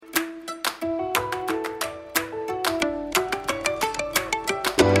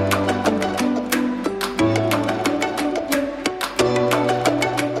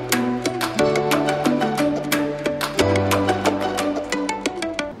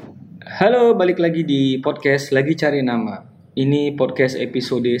Halo, balik lagi di podcast Lagi Cari Nama. Ini podcast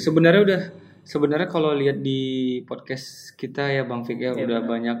episode sebenarnya kalau lihat di podcast kita ya Bang Fik ya, udah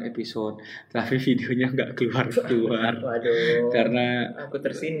banyak episode, tapi videonya nggak keluar. Waduh. Karena aku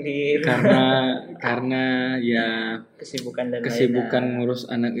tersindir. Karena ya kesibukan ngurus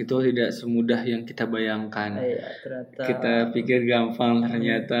anak itu tidak semudah yang kita bayangkan. Ternyata Kita pikir gampang,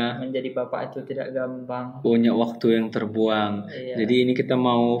 ternyata menjadi bapak itu tidak gampang. Punya waktu yang terbuang. Jadi ini kita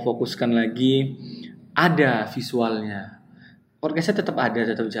mau fokuskan lagi, ada visualnya. Podcastnya tetap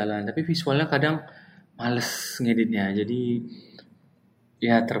jalan, tapi visualnya kadang males ngeditnya. Jadi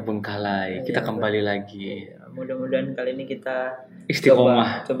ya terbengkalai. Kita kembali lagi. Mudah-mudahan kali ini kita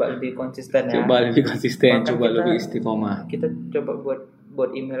istiqomah. Coba lebih konsisten ya. Coba lebih istiqomah. Kita coba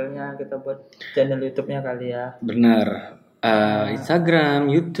buat emailnya, kita buat channel YouTube-nya kali ya. Benar. Instagram,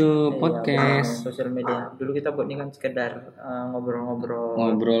 YouTube, podcast, sosial media. Dulu kita buat ini kan sekedar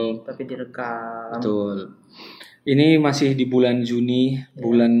ngobrol, tapi direkam. Betul. Ini masih di bulan Juni,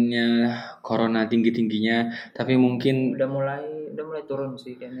 bulannya corona tinggi-tingginya, tapi mungkin udah mulai turun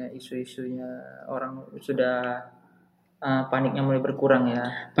sih kayaknya isu-isunya, orang sudah paniknya mulai berkurang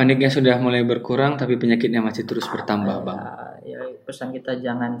ya. Paniknya sudah mulai berkurang, tapi penyakitnya masih terus bertambah, Bang. Ya, pesan kita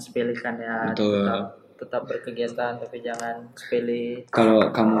jangan sepelekan ya. Betul. Tetap berkegiatan tapi jangan sepele. Kalau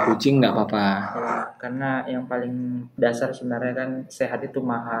kamu kucing nggak apa-apa. Ya, karena yang paling dasar sebenarnya kan sehat itu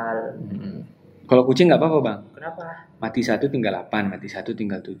mahal. Kalau kucing nggak apa-apa, Bang. Kenapa? Mati 1 tinggal 8, mati 1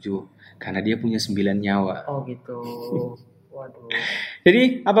 tinggal 7. Karena dia punya 9 nyawa. Oh gitu. Waduh.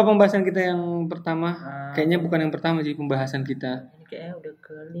 Jadi apa pembahasan kita yang pertama? Kayaknya bukan yang pertama sih pembahasan kita. Ini kayaknya udah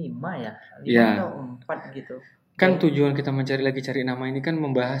ke-5 ya. 5 atau 4 gitu. Kan tujuan kita cari nama ini kan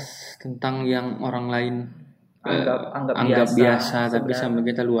membahas tentang yang orang lain anggap biasa tapi sama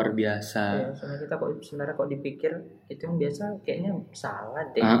kita luar biasa. Ya, sebenarnya kok dipikir itu yang biasa kayaknya salah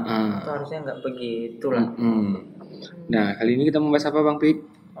deh. Itu harusnya nggak begitu lah. Nah, kali ini kita membahas apa, Bang Pik?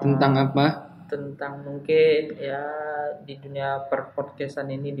 Tentang apa? Tentang mungkin ya di dunia per-podcastan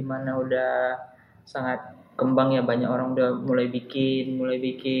ini di mana udah sangat kembang ya, banyak orang udah mulai bikin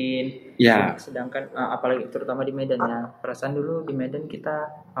ya. Sedangkan apalagi terutama di Medan ya, perasaan dulu di Medan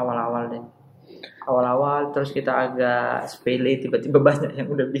kita awal-awal terus kita agak sepele, tiba-tiba banyak yang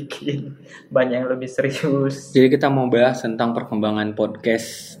udah bikin, banyak yang lebih serius. Jadi kita mau bahas tentang perkembangan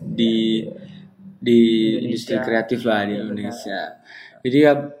podcast di industri kreatif lah di Indonesia.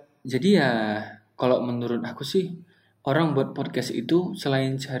 Jadi ya kalau menurut aku sih, orang buat podcast itu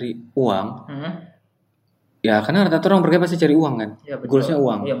selain cari uang, ya karena rata-rata orang berkarya pasti cari uang kan, goalsnya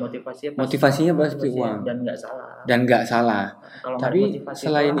uang. Ya, motivasinya pasti uang. Dan nggak salah. Tapi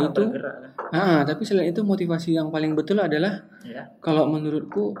selain itu, tapi selain itu motivasi yang paling betul adalah, kalau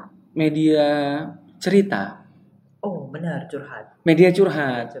menurutku media cerita. Oh benar, curhat. Media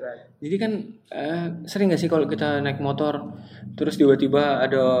curhat. Jadi kan sering nggak sih kalau kita naik motor, terus tiba-tiba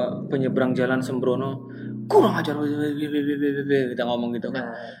ada penyeberang jalan sembrono, kurang ajar, kita ngomong gitu kan.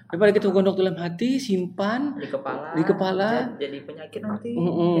 Daripada kita gondok dalam hati, simpan di kepala, jadi penyakit nanti,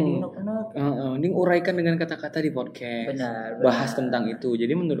 jadi unek-unek. Mending uraikan dengan kata-kata di podcast. Benar. Bahas tentang itu.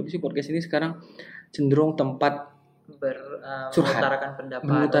 Jadi menurutku sih podcast ini sekarang cenderung tempat mengutarakan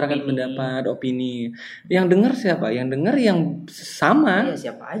pendapat, opini. Yang dengar siapa? Yang dengar yang sama.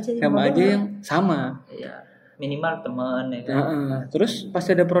 Iya, siapa aja yang sama. Iya, minimal teman ya kan. Terus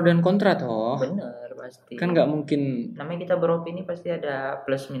pasti ada pro dan kontra toh. Benar, pasti. Kan nggak mungkin. Namanya kita beropini pasti ada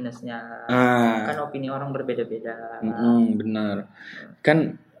plus minusnya. Kan opini orang berbeda-beda. Benar.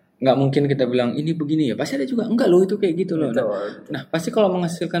 Kan nggak mungkin kita bilang ini begini ya, pasti ada juga enggak loh itu kayak gitu loh. Betul. Nah pasti kalau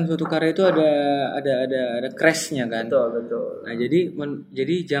menghasilkan suatu karya itu ada crashnya kan. Betul. Nah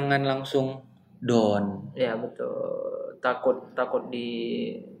jadi jangan langsung down. Ya betul.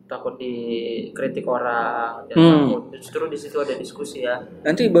 Takut dikritik orang, dan justru di situ ada diskusi ya.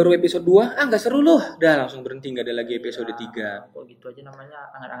 Nanti baru episode 2, nggak seru loh, dah langsung berhenti, nggak ada lagi episode 3. Kok gitu aja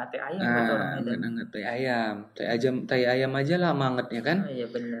namanya anget-anget teh ayam. Anget teh ayam aja lah angetnya kan. Iya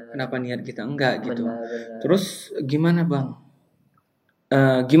benar. Kenapa niat kita enggak gitu. Benar. Terus gimana Bang?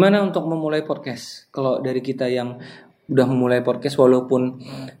 Gimana untuk memulai podcast? Kalau dari kita yang udah memulai podcast walaupun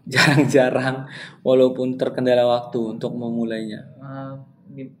jarang-jarang, walaupun terkendala waktu untuk memulainya.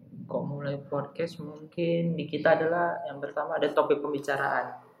 Kok mulai podcast mungkin di kita adalah yang pertama ada topik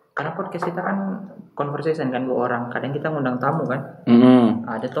pembicaraan. Karena podcast kita kan conversation kan 2 orang. Kadang kita ngundang tamu kan.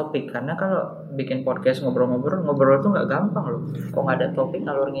 Ada topik. Karena kalau bikin podcast ngobrol tuh nggak gampang loh. Kok nggak ada topik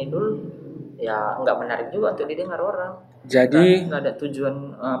ngalor ngidul, ya nggak menarik juga untuk didengar orang. Jadi nggak ada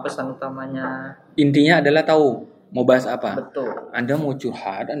tujuan pesan utamanya. Intinya adalah tahu mau bahas apa. Betul. Anda mau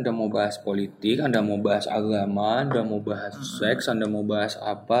curhat, Anda mau bahas politik, Anda mau bahas agama, Anda mau bahas seks, Anda mau bahas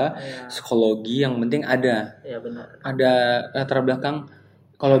apa, psikologi, yang penting ada. Iya benar. Ada latar belakang,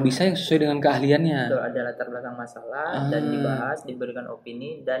 kalau bisa yang sesuai dengan keahliannya. Betul, ada latar belakang masalah dan dibahas, diberikan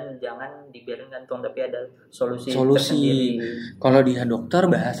opini, dan jangan dibiarin gantung, tapi ada solusi tersendiri. Kalau dia dokter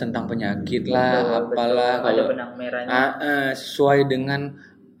bahas tentang penyakit lah, apalah. Kalau ada benang merahnya. Sesuai dengan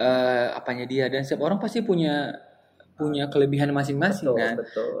apanya dia, dan setiap orang pasti punya kelebihan masing-masing. Betul, kan.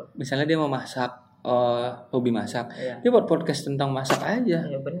 Betul. Misalnya dia mau masak, hobi masak, Iya. dia buat podcast tentang masak aja.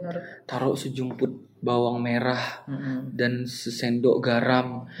 Iya benar. Taruh sejumput bawang merah dan sesendok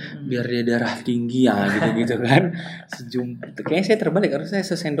garam biar dia darah tinggi ya gitu kan. Sejumput. Kayaknya saya terbalik, harus saya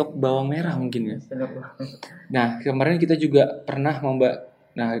sesendok bawang merah mungkin ya. Nah kemarin kita juga pernah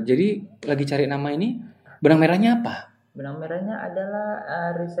Nah jadi lagi cari nama ini, benang merahnya apa? Benang merahnya adalah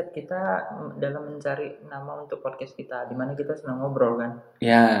riset kita dalam mencari nama untuk podcast kita, di mana kita senang ngobrol kan.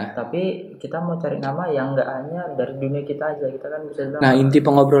 Ya. Tapi kita mau cari nama yang nggak hanya dari dunia kita aja, kita kan bisa bilang. Nah inti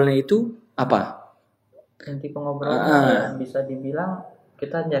pengobrolnya itu apa? Inti pengobrolnya bisa dibilang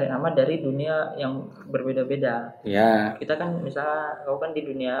kita cari nama dari dunia yang berbeda-beda. Ya. Kita kan misalnya kau kan di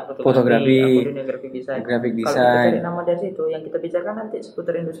dunia fotografi, aku dunia graphic design. Kalau kita cari nama dari situ, yang kita bicarakan nanti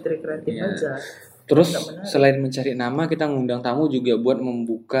seputar industri kreatif aja. Terus selain mencari nama, kita ngundang tamu juga buat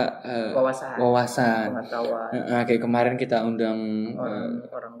membuka wawasan. Pengetahuan. Kayak kemarin kita undang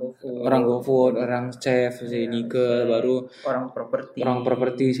orang GoFood, orang chef si Nike, baru orang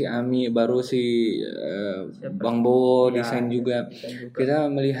properti si Ami, baru si Bang Bo desain juga. Kita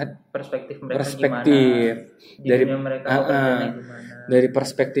melihat perspektif dari mereka dari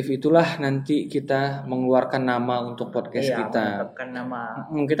perspektif itulah nanti kita mengeluarkan nama untuk podcast kita.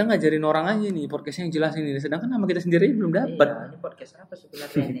 Kita ngajarin orang aja nih podcastnya yang jelas ini, sedangkan nama kita sendiri belum dapat. Ini podcast apa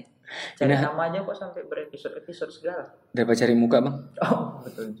sebenarnya ini? Cari nama aja kok sampai berepisode segala. Daripada cari muka bang. Oh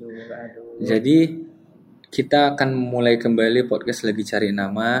betul juga. Aduh. Jadi kita akan mulai kembali podcast lagi cari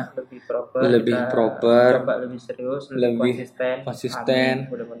nama, lebih proper, lebih serius, lebih konsisten,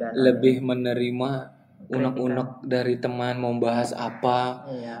 lebih menerima unek-unek dari teman mau bahas apa.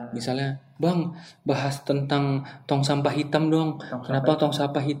 Misalnya, bang bahas tentang tong sampah hitam dong. Kenapa tong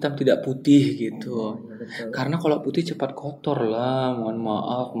sampah hitam tidak putih gitu? Karena kalau putih cepat kotor lah, mohon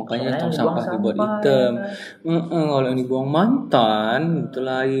maaf, makanya tong sampah dibuat hitam. Kalau yang dibuang mantan itu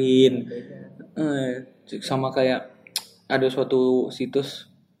lain. Sama kayak ada suatu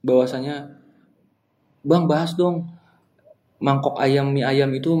situs bahwasanya, bang bahas dong mangkok ayam mie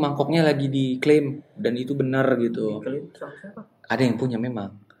ayam itu mangkoknya lagi diklaim dan itu benar gitu. Ada yang punya memang.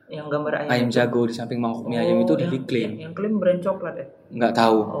 Yang gambar ayam jago di samping mangkok mie ayam itu udah diklaim. Yang klaim brand coklat ya? Nggak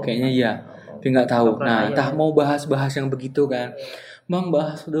tahu, kayaknya iya. Tapi nggak tahu. Nah, entah mau bahas yang begitu kan. Bang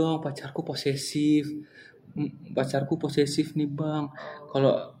bahas dong pacarku posesif nih bang.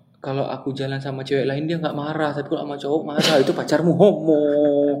 Kalau aku jalan sama cewek lain dia nggak marah, tapi kalau sama cowok marah, itu pacarmu homo.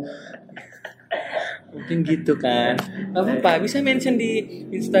 Mungkin gitu kan. Apa bisa mention di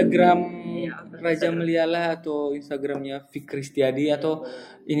Instagram Raja Meliala atau Instagramnya Fikri Setiadi, atau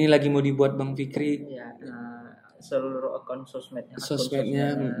ini lagi mau dibuat Bang Fikri. Seluruh akun sosmednya.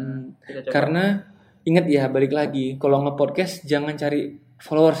 Karena ingat ya, balik lagi, kalau nge-podcast jangan cari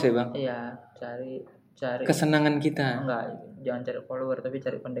followers ya bang. Iya, cari kesenangan kita. Enggak, jangan cari follower tapi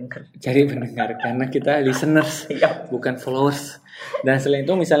cari pendengar. Karena kita listeners bukan followers. Dan selain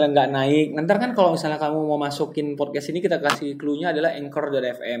itu misalnya nggak naik, nanti kan kalau misalnya kamu mau masukin podcast ini, kita kasih clue-nya adalah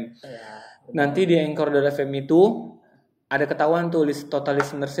anchor.fm. Nanti di anchor.fm itu ada ketahuan tuh total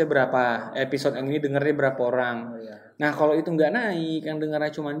listenersnya berapa, episode yang ini dengarnya berapa orang. Nah kalau itu nggak naik, yang dengarnya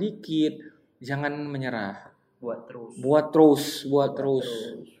cuma dikit, jangan menyerah. Buat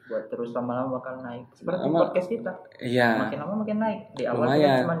terus lama-lama bakal naik. Seperti podcast kita. Iya. Makin lama makin naik. Di awal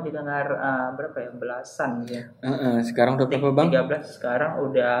kita cuma didengar belasan ya. Sekarang udah berapa bang? 13, sekarang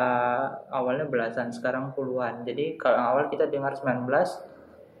udah awalnya belasan, sekarang puluhan. Jadi kalau awal kita dengar 19,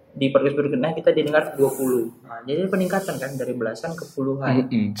 di podcast berikutnya kita didengar 20. Nah, jadi peningkatan kan dari belasan ke puluhan.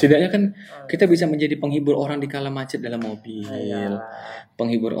 Setidaknya kan kita bisa menjadi penghibur orang di kala macet dalam mobil.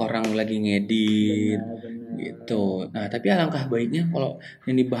 Penghibur orang lagi ngedit. Gitu. Nah, tapi alangkah baiknya kalau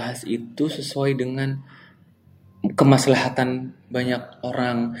yang dibahas itu sesuai dengan kemaslahatan banyak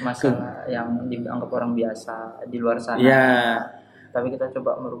orang. Masalah yang dianggap orang biasa di luar sana. Ya. Tapi kita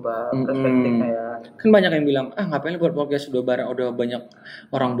coba merubah perspektifnya ya. Kan banyak yang bilang, ngapain buat podcast, udah banyak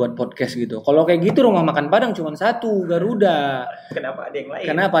orang buat podcast gitu. Kalau kayak gitu rumah makan Padang cuma satu, Garuda. Kenapa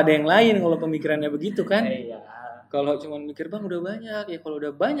ada yang lain kalau pemikirannya begitu kan? Kalau cuma mikir bang udah banyak ya, kalau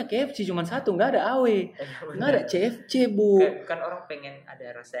udah banyak KFC cuma satu, nggak ada AW, nggak ada CFC bu. Kan orang pengen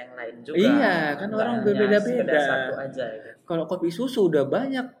ada rasa yang lain juga. Iya kan orang berbeda-beda. Satu aja. Ya. Kalau kopi susu udah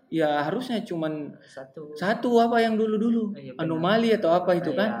banyak ya harusnya cuma satu apa yang dulu anomali atau apa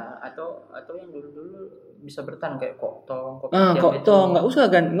itu kan? Atau yang dulu bisa bertahan kayak koktong. Koktong nggak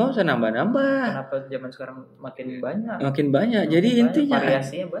usah nambah-nambah. Kenapa zaman sekarang makin banyak? Jadi intinya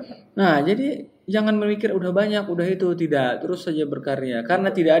variasinya banyak. Nah jadi jangan memikir udah banyak, udah itu, tidak, terus saja berkarya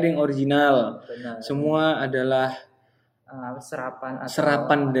karena tidak ada yang original. Benar. Semua adalah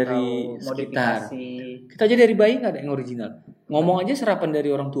serapan dari sekitar. Kita aja dari bayi nggak ada yang original. Ngomong aja serapan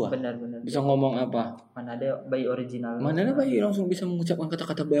dari orang tua. Benar. Bisa ngomong apa? Mana ada bayi original? Mana ada bayi langsung bisa mengucapkan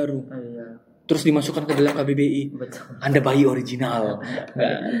kata-kata baru. Iya. Terus dimasukkan ke dalam KBBI. Betul. Anda bayi original.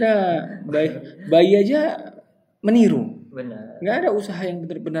 Nggak ada. Bayi aja meniru. Benar. Nggak ada usaha yang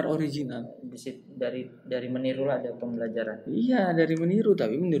benar-benar original. Dari meniru lah ada pembelajaran. Iya, dari meniru,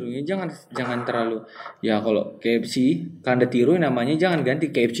 tapi menirunya jangan terlalu. Ya kalau KFC kan Anda tiru namanya jangan ganti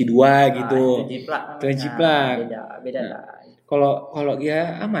KFC 2 gitu. Itu jiplak. Beda lah. Kalau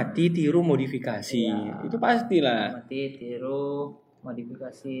ya amati tiru modifikasi. Ya, itu pastilah. Amati tiru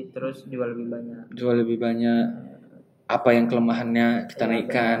modifikasi terus jual lebih banyak. Apa yang kelemahannya kita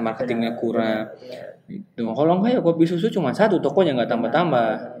naikkan, marketingnya kurang. Itu. Kalau enggak ya kopi susu cuma satu tokonya nggak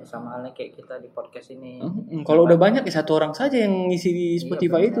tambah-tambah. Sama halnya kayak kita di podcast ini. Kalau udah banyak ya satu orang saja yang ngisi di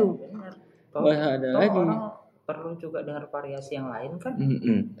Spotify itu. Nggak ada lagi. Orang perlu juga dengar variasi yang lain kan.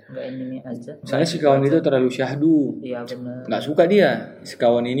 Nggak ini aja. Saya si kawan itu terlalu syahdu. Iya benar. Nggak suka dia. Si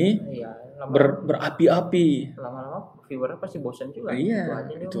kawan ini berapi-api. Lama-lama viewernya pasti bosan juga. Iya.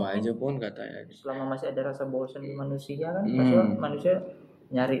 Itu aja pun katanya. Selama masih ada rasa bosan di manusia kan, pasti manusia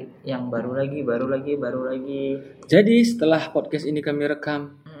nyari yang baru lagi. Jadi setelah podcast ini kami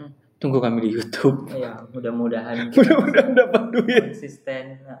rekam, tunggu kami di YouTube. Ya, mudah-mudahan dapat duit.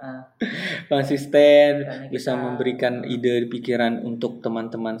 Konsisten bisa memberikan ide pikiran untuk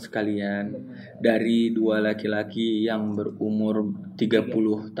teman-teman sekalian. Dari 2 laki-laki yang berumur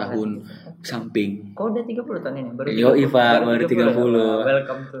 30 tahun samping. Kok udah 30 tahun ini? Baru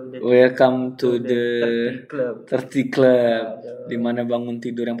 30. Welcome to the 30 Club. Di mana bangun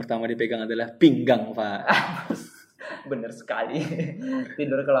tidur yang pertama dipegang adalah pinggang, Pak. Benar sekali.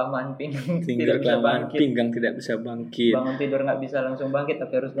 Tidur kelamaan pinggang tidak bisa bangkit. Bangun tidur nggak bisa langsung bangkit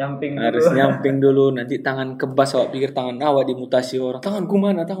tapi harus nyamping dulu. Nanti tangan kebas, awak pikir tangan awak dimutasi orang. Tanganku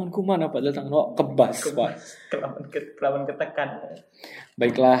mana padahal tangan awak kebas, Pak. Kelamaan ketekan.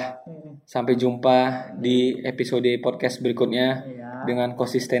 Baiklah. Sampai jumpa di episode podcast berikutnya dengan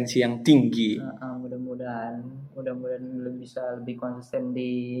konsistensi yang tinggi. Mudah-mudahan bisa lebih konsisten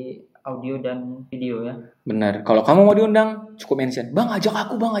di audio dan video ya. Benar. Kalau kamu mau diundang, cukup mention. Bang, ajak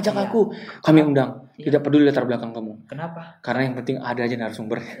aku. Kami undang. Tidak peduli latar belakang kamu. Kenapa? Karena yang penting ada aja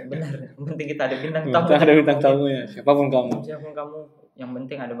narasumber. Benar. Yang penting kita ada bintang tamu. Kita ada bintang tamu ya. Siapapun kamu. Yang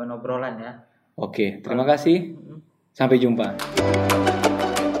penting ada bahan obrolan ya. Oke, terima kasih. Sampai jumpa.